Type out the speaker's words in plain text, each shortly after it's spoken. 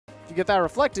you get that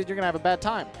reflected, you're going to have a bad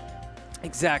time.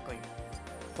 Exactly.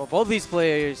 Well, both these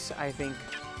players, I think,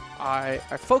 are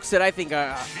folks that I think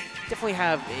definitely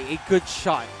have a good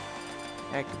shot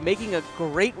at making a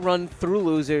great run through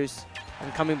losers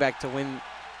and coming back to win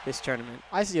this tournament.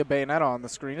 I see a Bayonetta on the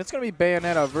screen. It's going to be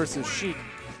Bayonetta versus Sheik.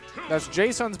 That's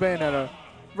JaySon's Bayonetta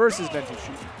versus Denti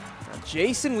Sheik.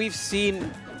 JaySon, we've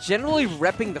seen generally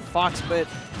repping the Fox, but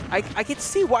I can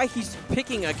see why he's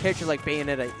picking a character like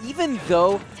Bayonetta, even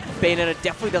though Bayonetta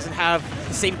definitely doesn't have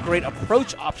the same great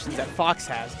approach options that Fox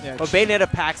has. Yeah, but Bayonetta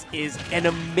packs is an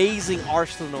amazing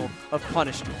arsenal of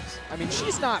punish tools. I mean,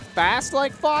 she's not fast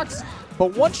like Fox,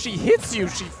 but once she hits you,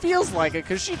 she feels like it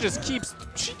because she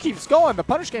keeps going. The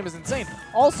punish game is insane.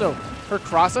 Also, her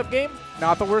cross-up game,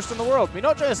 not the worst in the world. We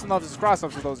know JaySon loves his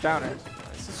cross-ups with those down airs.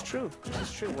 This is true. This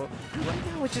is true. Well, right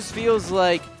now it just feels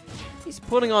like he's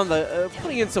putting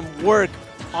in some work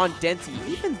on Denti.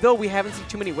 Even though we haven't seen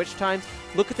too many witch times,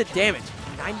 look at the damage,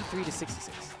 93 to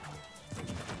 66.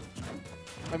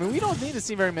 I mean, we don't need to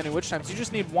see very many witch times. You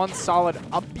just need one solid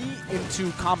up B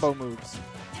into combo moves.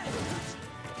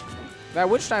 That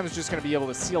witch time is just going to be able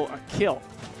to seal a kill.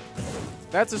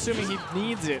 That's assuming he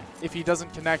needs it if he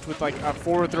doesn't connect with like a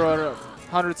forward throw at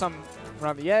 100-something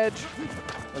around the edge.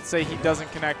 Let's say he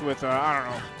doesn't connect with, I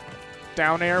don't know,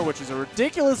 down air, which is a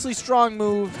ridiculously strong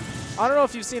move. I don't know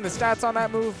if you've seen the stats on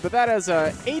that move, but that has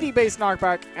a 80 base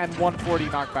knockback and 140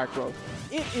 knockback growth.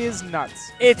 It is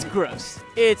nuts. It's gross.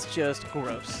 It's just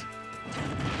gross.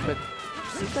 But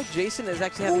it seems like JaySon is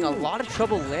actually having a lot of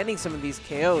trouble landing some of these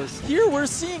KOs. Here we're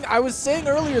seeing, I was saying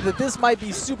earlier that this might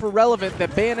be super relevant, that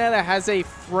Bayonetta has a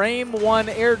frame 1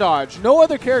 air dodge. No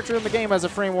other character in the game has a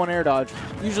frame 1 air dodge.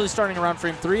 Usually starting around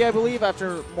frame 3, I believe,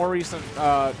 after more recent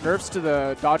nerfs to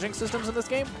the dodging systems in this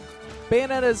game.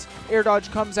 Bayonetta's air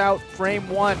dodge comes out frame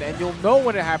 1, and you'll know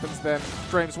when it happens then,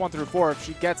 frames 1 through 4, if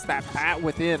she gets that bat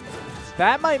within.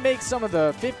 That might make some of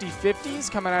the 50-50s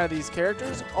coming out of these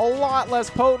characters a lot less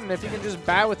potent if you can just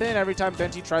bat within every time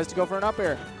Denti tries to go for an up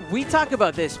air. We talk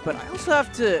about this, but I also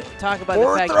have to talk about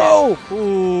Or the fact throw! that...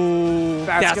 Ooh,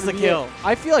 that's gonna the be kill. it.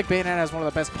 I feel like Bayonetta has one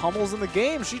of the best pummels in the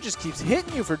game. She just keeps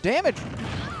hitting you for damage.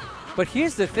 But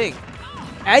here's the thing.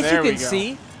 As There you we can go.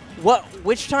 see,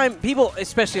 witch time, people,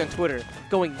 especially on Twitter,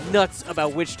 going nuts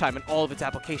about witch time and all of its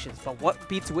applications. But what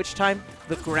beats witch time?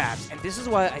 The grabs. And this is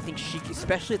why I think Sheik,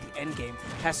 especially at the end game,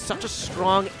 has such a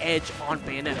strong edge on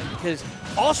Bayonetta, because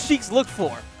all Sheik's looked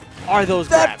for are those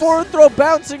That grabs. forward throw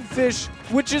bouncing fish,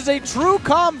 which is a true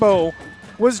combo,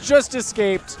 was just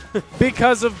escaped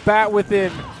because of bat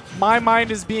within. My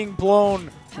mind is being blown.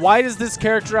 Why does this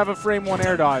character have a frame 1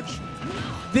 air dodge?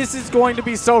 This is going to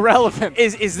be so relevant.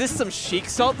 Is this some Sheik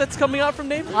salt that's coming out from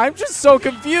Neighbor? I'm just so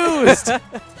confused.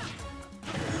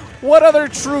 What other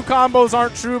true combos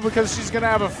aren't true because she's going to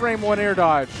have a frame 1 air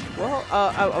dodge? Well,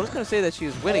 I was going to say that she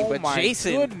was winning, but my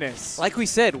JaySon, goodness. like we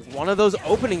said, one of those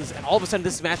openings, and all of a sudden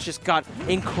this match just got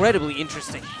incredibly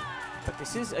interesting. But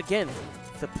this is, again,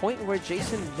 the point where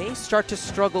JaySon may start to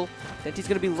struggle. Denti's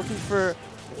going to be looking for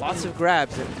lots of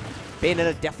grabs, and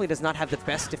Bayonetta definitely does not have the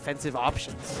best defensive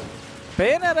options.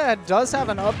 Bayonetta does have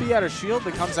an up B out of shield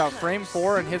that comes out frame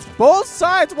 4 and hits both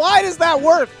sides. Why does that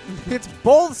work? Hits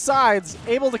both sides,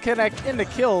 able to connect into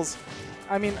kills.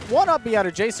 I mean, one up B out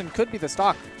of JaySon could be the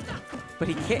stock. But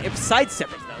he can't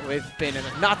sidestep it, though, with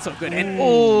Bayonetta. Not so good. And,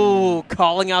 oh,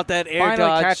 calling out that air Finally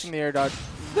dodge. catching the air dodge.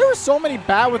 There were so many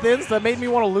bat withins that made me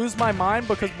want to lose my mind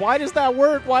because why does that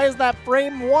work? Why is that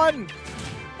frame 1?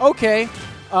 Okay.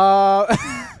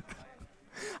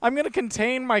 I'm going to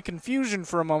contain my confusion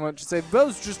for a moment to say that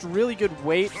was just really good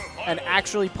weight and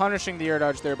actually punishing the air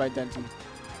dodge there by Denti.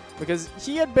 Because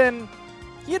he had been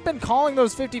calling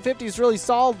those 50-50s really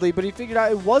solidly, but he figured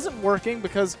out it wasn't working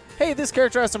because, hey, this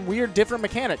character has some weird different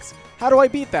mechanics. How do I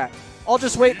beat that? I'll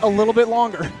just wait a little bit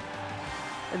longer.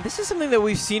 And this is something that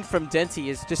we've seen from Denti,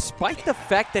 is despite the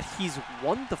fact that he's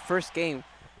won the first game,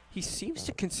 he seems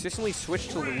to consistently switch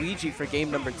to Luigi for game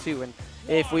number 2. And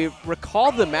if we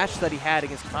recall the match that he had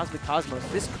against Cosmic Cosmos,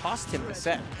 this cost him the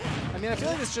set. I mean, I feel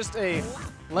like it's just a,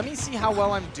 let me see how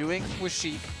well I'm doing with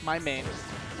Sheik, my main.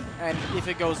 And if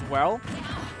it goes well,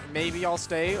 maybe I'll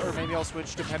stay or maybe I'll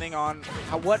switch depending on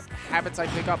what habits I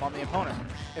pick up on the opponent.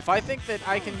 If I think that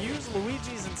I can use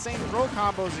Luigi's insane throw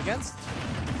combos against,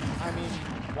 I mean,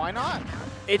 why not?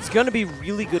 It's going to be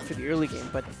really good for the early game,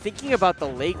 but thinking about the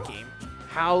late game,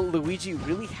 how Luigi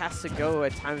really has to go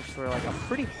at times for like a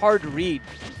pretty hard read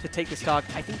to take the stock,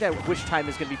 I think that witch time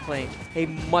is going to be playing a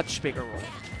much bigger role.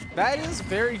 That is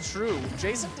very true.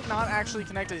 JaySon did not actually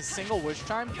connect a single witch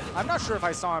time. I'm not sure if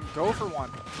I saw him go for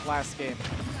one last game.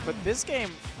 But this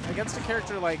game, against a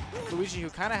character like Luigi who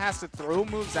kind of has to throw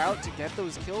moves out to get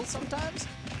those kills sometimes,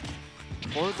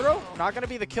 Forward throw, not going to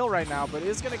be the kill right now, but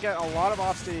is going to get a lot of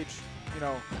offstage,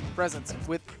 presence.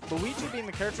 With Luigi being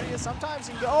the character he is, sometimes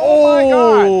he can go, oh my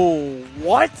god!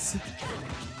 What?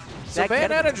 So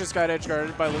Bayonetta just got edge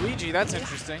guarded by Luigi. That's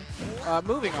interesting.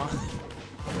 Moving on.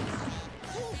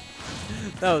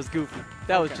 That was goofy.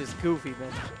 That was just goofy,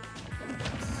 man.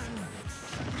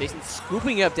 JaySon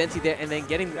scooping up Denti there and then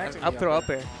getting the up throw up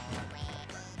air.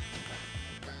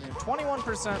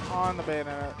 21% on the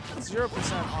Bayonetta,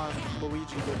 0% on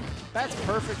Luigi. But that's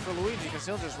perfect for Luigi because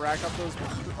he'll just rack up those.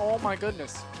 Oh my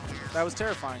goodness. That was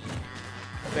terrifying.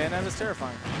 Bayonetta's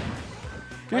terrifying.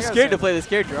 You're scared to play this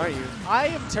character, aren't you? I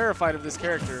am terrified of this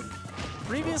character.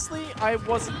 Previously, I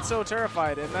wasn't so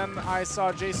terrified, and then I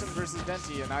saw JaySon versus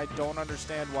Denti, and I don't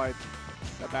understand why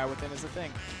that bad within is a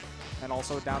thing. And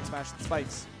also down smash and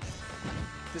spikes.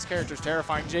 This character's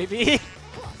terrifying, JB.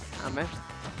 Ah, man.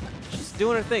 She's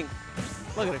doing her thing.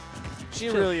 Look at her. She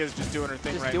really is just doing her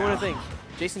thing right now. Just doing her thing.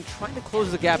 JaySon trying to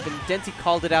close the gap, and Denti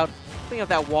called it out. Putting up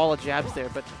that wall of jabs there,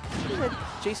 but what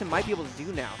JaySon might be able to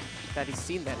do now that he's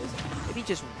seen that is maybe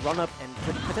just run up and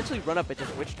potentially run up at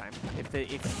just Witch Time if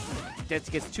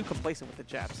Denti gets too complacent with the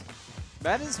jabs.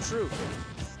 That is true.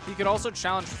 He could also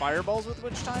challenge fireballs with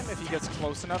Witch Time if he gets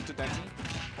close enough to Denti.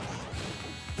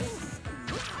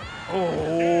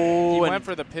 Oh, he went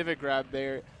for the pivot grab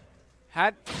there.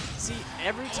 See,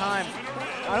 every time,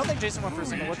 I don't think JaySon went for a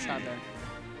single Witch Time there.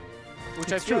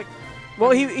 Which I feel like.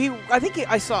 Well, I think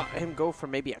I saw him go for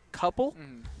maybe a couple.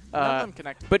 None of them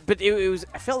connected. But it was,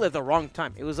 I felt at the wrong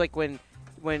time. It was like when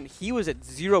he was at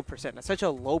 0%, at such a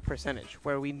low percentage,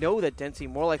 where we know that Denti,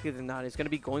 more likely than not, is going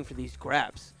to be going for these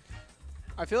grabs.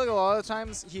 I feel like a lot of the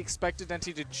times he expected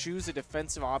Denti to choose a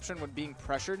defensive option when being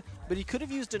pressured, but he could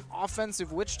have used an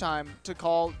offensive Witch Time to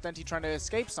call Denti trying to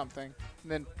escape something,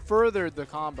 and then furthered the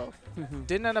combo.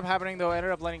 Didn't end up happening, though.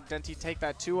 Ended up letting Denti take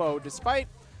that 2-0, despite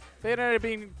Bayonetta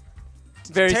being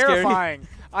very terrifying.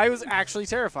 I was actually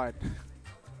terrified.